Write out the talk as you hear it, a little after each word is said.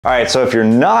All right, so if you're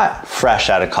not fresh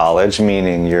out of college,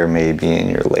 meaning you're maybe in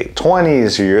your late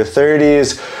 20s or your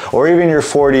 30s or even your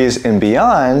 40s and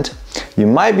beyond, you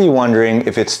might be wondering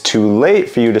if it's too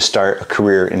late for you to start a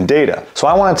career in data. So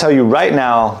I want to tell you right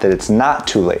now that it's not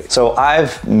too late. So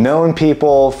I've known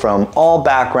people from all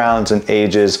backgrounds and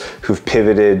ages who've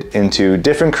pivoted into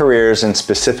different careers and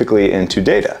specifically into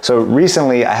data. So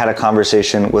recently I had a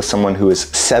conversation with someone who is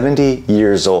 70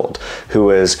 years old, who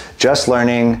is just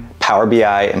learning Power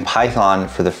BI and Python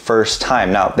for the first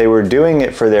time. Now, they were doing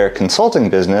it for their consulting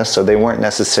business, so they weren't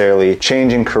necessarily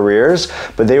changing careers,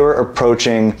 but they were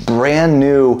approaching brand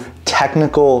new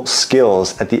technical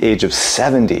skills at the age of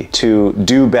 70 to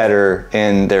do better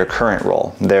in their current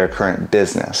role, their current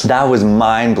business. That was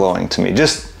mind-blowing to me.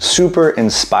 Just super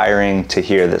inspiring to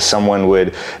hear that someone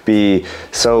would be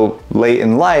so late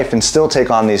in life and still take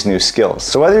on these new skills.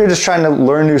 So whether you're just trying to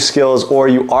learn new skills or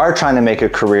you are trying to make a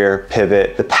career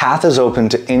pivot, the path is open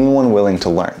to anyone willing to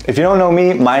learn. If you don't know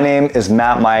me, my name is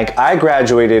Matt Mike. I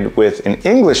graduated with an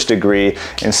English degree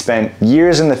and spent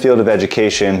years in the field of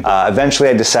education. Eventually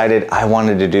I decided I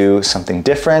wanted to do something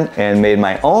different and made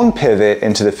my own pivot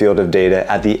into the field of data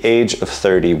at the age of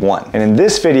 31. And in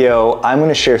this video, I'm going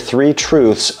to share 3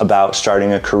 truths about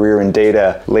starting a career in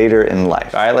data later in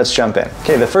life. All right, let's jump in.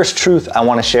 Okay, the first truth I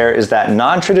want to share is that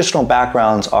non-traditional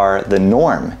backgrounds are the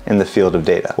norm in the field of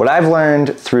data. What I've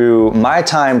learned through my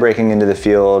time breaking into the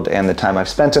field and the time I've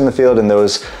spent in the field and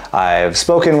those I've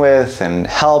spoken with and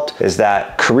helped is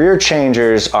that career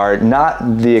changers are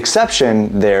not the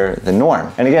exception, they're the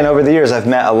norm. And again, over the years, I've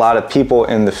met a lot of people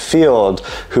in the field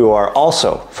who are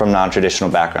also from non-traditional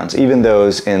backgrounds, even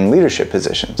those in leadership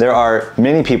positions. There are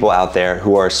many people out there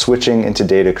who are switching into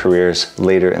data careers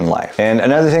later in life. And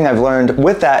another thing I've learned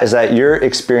with that is that your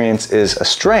experience is a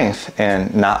strength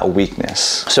and not a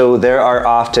weakness. So there are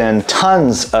often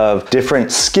tons of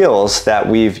different skills that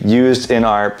we've used in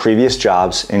our previous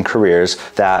jobs and careers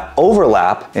that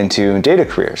overlap into data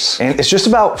careers. And it's just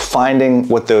about finding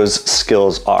what those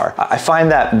skills are. I find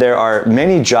that there are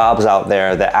many jobs out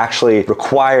there that actually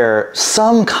require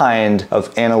some kind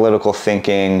of analytical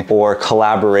thinking or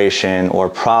collaboration or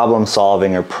problem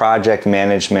solving or project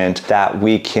management that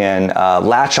we can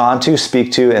latch onto,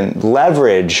 speak to, and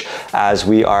leverage as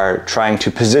we are trying to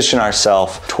position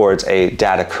ourselves towards a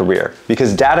data career.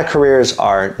 Because data careers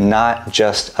are not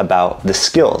just about the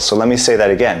skills. So let me say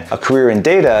that again. A career in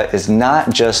data is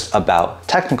not just about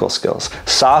technical skills.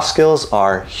 Soft skills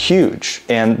are huge.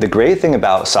 And the great thing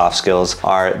about soft skills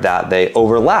are that they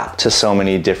overlap to so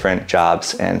many different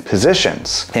jobs and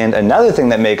positions. And another thing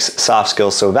that makes soft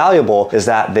skills so valuable is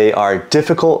that they are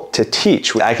difficult to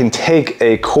teach. I can take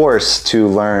a course to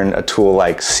learn a tool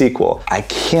like SQL. I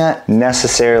can't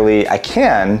necessarily, I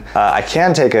can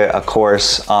take a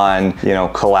course on,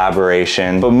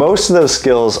 collaboration, but most of those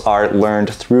skills are learned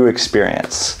through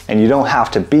experience. And you don't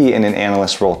have to be in an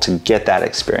analyst role to get that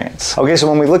experience. Okay, so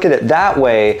when we look at it that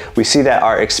way, we see that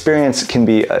our experience can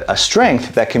be a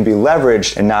strength that can be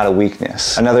leveraged and not a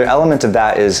weakness. Another element of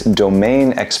that is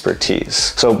domain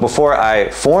expertise. So before I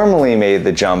formally made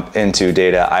the jump into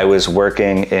data, I was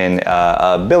working in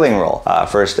a billing role,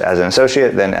 first as an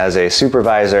associate, then as a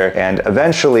supervisor, and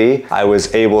eventually I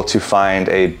was able to find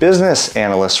a business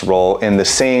analyst role in the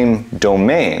same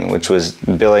domain, which was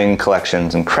billing,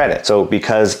 collections, and credit. So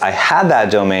because I had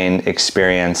that domain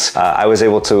experience, I was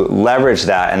able to leverage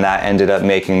that, and that ended up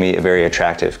making me a very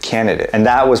attractive candidate. And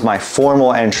that was my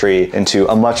formal entry into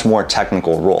a much more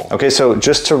technical role. Okay, so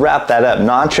just to wrap that up,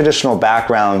 non-traditional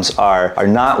backgrounds are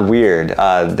not weird.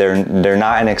 They're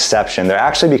not an exception. They're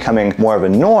actually becoming more of a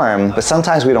norm, but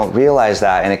sometimes we don't realize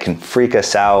that and it can freak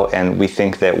us out and we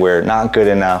think that we're not good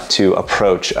enough to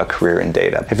approach a career in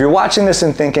data. If you're watching this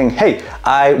and thinking, hey,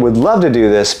 I would love to do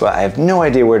this, but I have no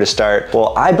idea where to start,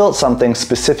 well, I built something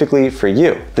specifically for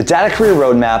you. The Data Career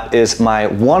Roadmap is my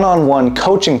one-on-one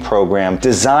coaching program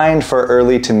designed for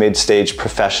early to mid-stage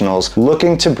professionals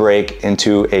looking to break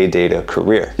into a data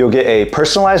career. You'll get a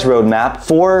personalized roadmap,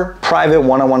 4 private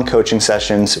one-on-one coaching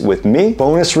sessions with me,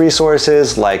 bonus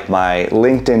resources like my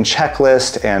LinkedIn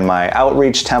checklist and my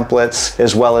outreach templates,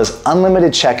 as well as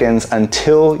unlimited check-ins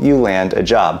until you land a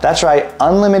job. That's right,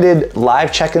 unlimited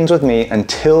live check-ins with me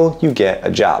until you get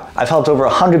a job. I've helped over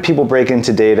 100 people break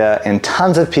into data, and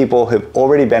tons of people have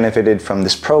already benefited from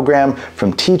this program,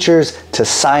 from teachers to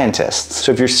scientists.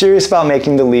 So if you're serious about about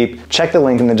making the leap, check the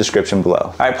link in the description below.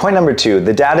 All right, point number 2,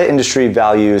 the data industry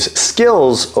values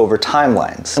skills over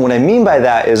timelines. And what I mean by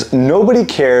that is nobody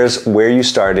cares where you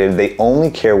started, they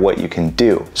only care what you can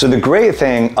do. So the great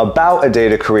thing about a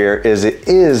data career is it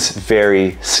is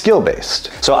very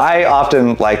skill-based. So I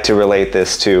often like to relate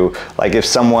this to, like, if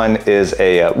someone is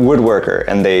a woodworker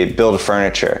and they build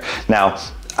furniture. Now,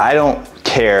 I don't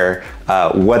care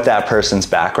what that person's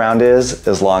background is,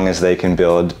 as long as they can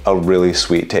build a really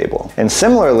sweet table. And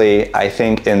similarly, I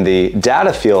think in the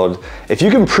data field, if you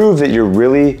can prove that you're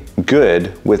really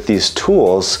good with these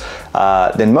tools,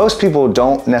 then most people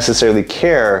don't necessarily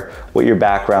care what your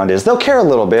background is. They'll care a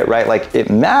little bit, right? Like, it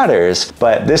matters,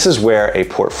 but this is where a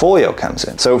portfolio comes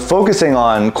in. So focusing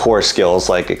on core skills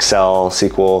like Excel,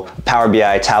 SQL, Power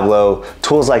BI, Tableau,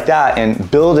 tools like that, and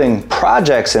building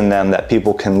projects in them that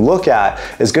people can look at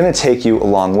is gonna take you a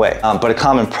long way. But a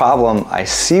common problem I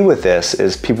see with this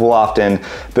is people often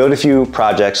build a few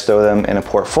projects, throw them in a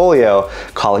portfolio,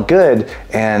 call it good,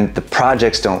 and the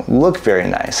projects don't look very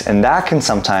nice. And that can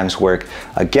sometimes work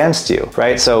against you,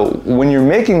 right? So when you're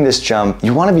making this jump,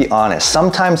 you want to be honest.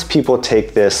 Sometimes people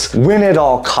take this win at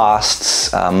all costs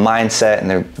mindset,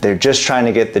 and they're just trying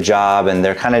to get the job, and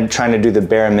they're kind of trying to do the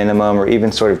bare minimum or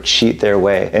even sort of cheat their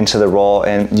way into the role.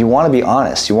 And you want to be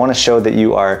honest. You want to show that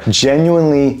you are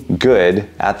genuinely good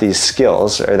at these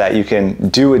skills, or that you can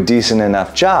do a decent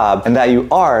enough job, and that you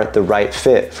are the right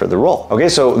fit for the role. Okay,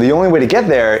 so the only way to get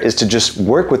there is to just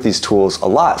work with these tools a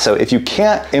lot. So if you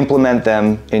can't implement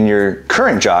them in your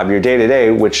current job, your day-to-day,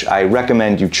 which I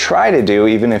recommend you try to do,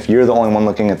 even if you're the only one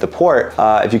looking at the port,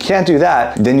 if you can't do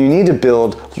that, then you need to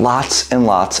build lots and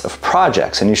lots of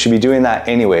projects, and you should be doing that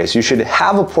anyways. You should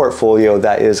have a portfolio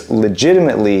that is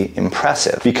legitimately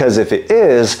impressive, because if it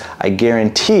is, I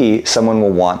guarantee someone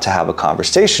will want to have a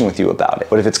conversation with you about it.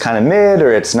 But if it's kind of mid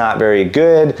or it's not very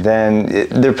good, then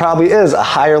there probably is a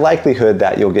higher likelihood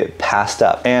that you'll get passed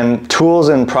up. And tools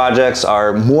and projects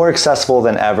are more accessible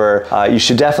than ever. You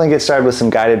should definitely get started with some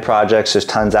guided projects. There's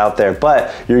tons out there,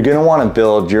 but you're gonna wanna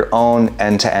build your own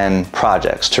end-to-end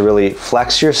projects to really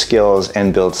flex your skills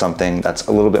and build something that's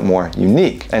a little bit more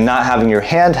unique. And not having your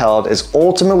hand held is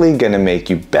ultimately gonna make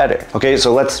you better. Okay,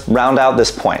 so let's round out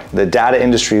this point. The data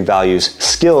industry values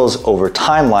skills over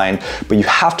timeline, but you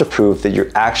have to prove that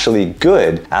you're actually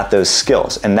good at those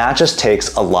skills. And that just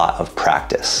takes a lot of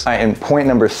practice. All right, and point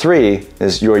number 3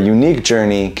 is your unique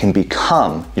journey can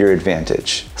become your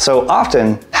advantage. So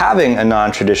often, having a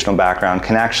non-traditional background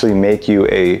can actually make you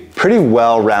a pretty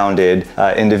well-rounded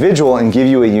individual and give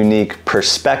you a unique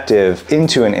perspective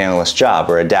into an analyst job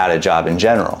or a data job in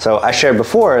general. So I shared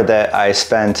before that I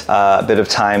spent a bit of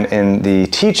time in the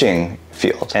teaching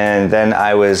field. And then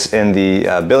I was in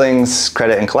the billings,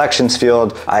 credit, and collections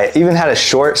field. I even had a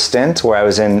short stint where I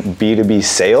was in B2B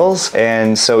sales.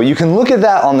 And so you can look at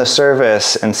that on the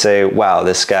surface and say, wow,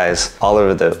 this guy's all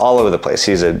over the place.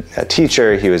 He's a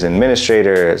teacher, he was an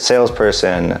administrator, a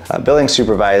salesperson, a billing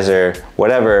supervisor,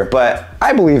 whatever. But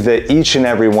I believe that each and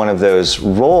every one of those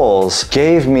roles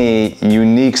gave me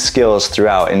unique skills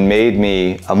throughout and made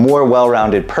me a more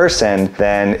well-rounded person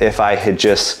than if I had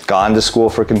just gone to school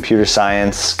for computer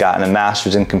science, gotten a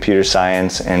master's in computer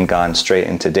science, and gone straight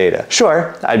into data.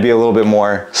 Sure, I'd be a little bit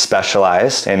more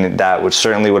specialized, and that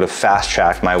certainly would have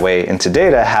fast-tracked my way into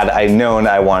data had I known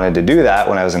I wanted to do that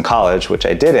when I was in college, which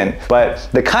I didn't. But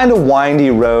the kind of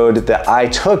windy road that I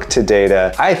took to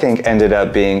data, I think ended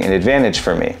up being an advantage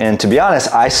for me. And to be honest,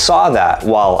 I saw that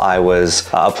while I was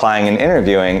applying and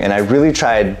interviewing, and I really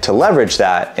tried to leverage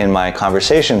that in my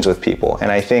conversations with people.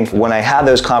 And I think when I had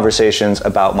those conversations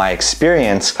about my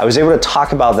experience, I was able to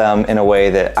talk about them in a way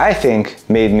that I think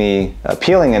made me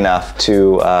appealing enough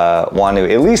to want to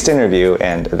at least interview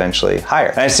and eventually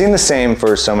hire. And I've seen the same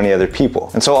for so many other people.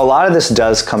 And so a lot of this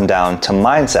does come down to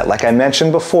mindset. Like I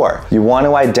mentioned before, you want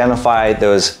to identify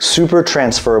those super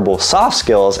transferable soft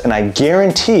skills, and I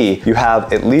guarantee you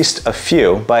have at least a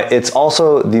few, but it's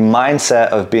also the mindset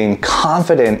of being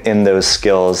confident in those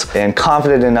skills and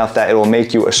confident enough that it will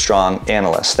make you a strong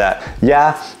analyst. That,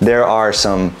 yeah, there are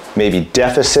some maybe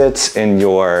deficits in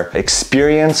your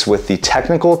experience with the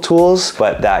technical tools,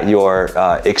 but that your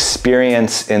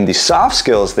experience in the soft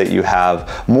skills that you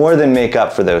have more than make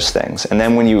up for those things. And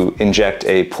then when you inject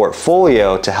a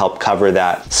portfolio to help cover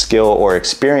that skill or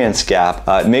experience gap,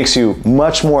 it makes you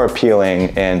much more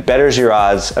appealing and betters your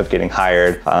odds of getting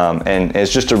hired, and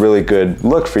it's just a really good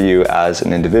look for you as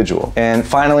an individual. And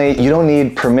finally, you don't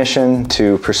need permission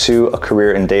to pursue a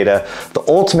career in data. The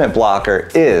ultimate blocker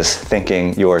is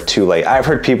thinking you're too late. I've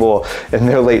heard people in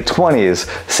their late 20s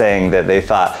saying that they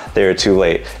thought they were too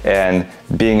late, and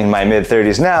being in my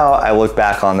mid-30s now, I look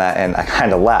back on that and I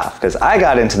kind of laugh, because I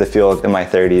got into the field in my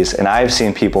 30s and I've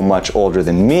seen people much older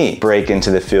than me break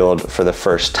into the field for the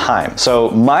first time. So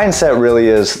mindset really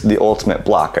is the ultimate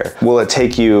blocker. Will it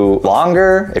take you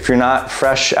longer if you're not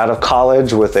fresh out of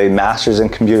college with a master's in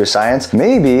computer science?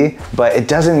 Maybe, but it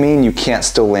doesn't mean you can't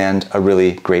still land a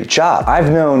really great job.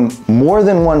 I've known more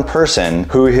than one person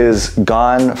who has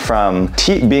gone from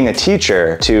being a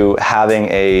teacher to having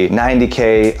a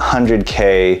 90K,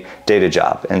 100K data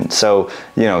job. And so,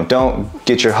 you know, don't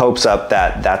get your hopes up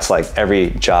that that's like every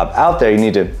job out there. You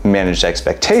need to manage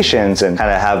expectations and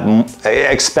kind of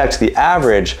expect the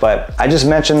average. But I just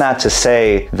mentioned that to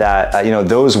say that, you know,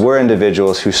 those were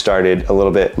individuals who started a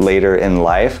little bit later in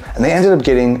life and they ended up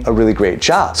getting a really great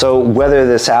job. So whether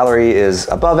the salary is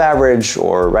above average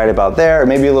or right about there, or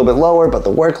maybe a little bit lower, but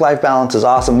the work-life balance is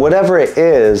awesome, whatever it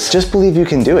is, just believe you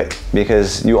can do it,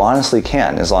 because you honestly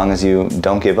can, as long as you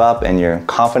don't give up and you're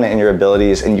confident in your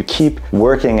abilities and you keep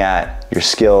working at your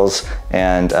skills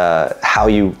and how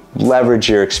you leverage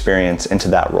your experience into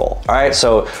that role. All right,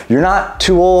 so you're not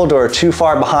too old or too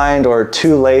far behind or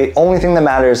too late. Only thing that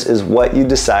matters is what you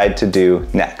decide to do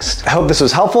next. I hope this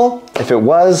was helpful. If it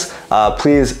was,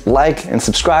 please like and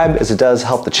subscribe, as it does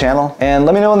help the channel. And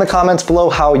let me know in the comments below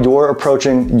how you're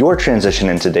approaching your transition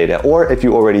into data, or if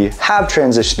you already have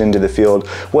transitioned into the field,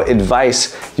 what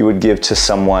advice you would give to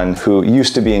someone who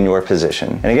used to be in your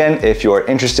position. And again, if you're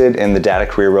interested in the Data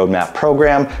Career Roadmap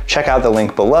program, check out the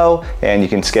link below and you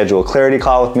can schedule a clarity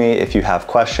call with me if you have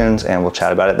questions, and we'll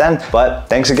chat about it then. But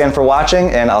thanks again for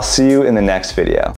watching, and I'll see you in the next video.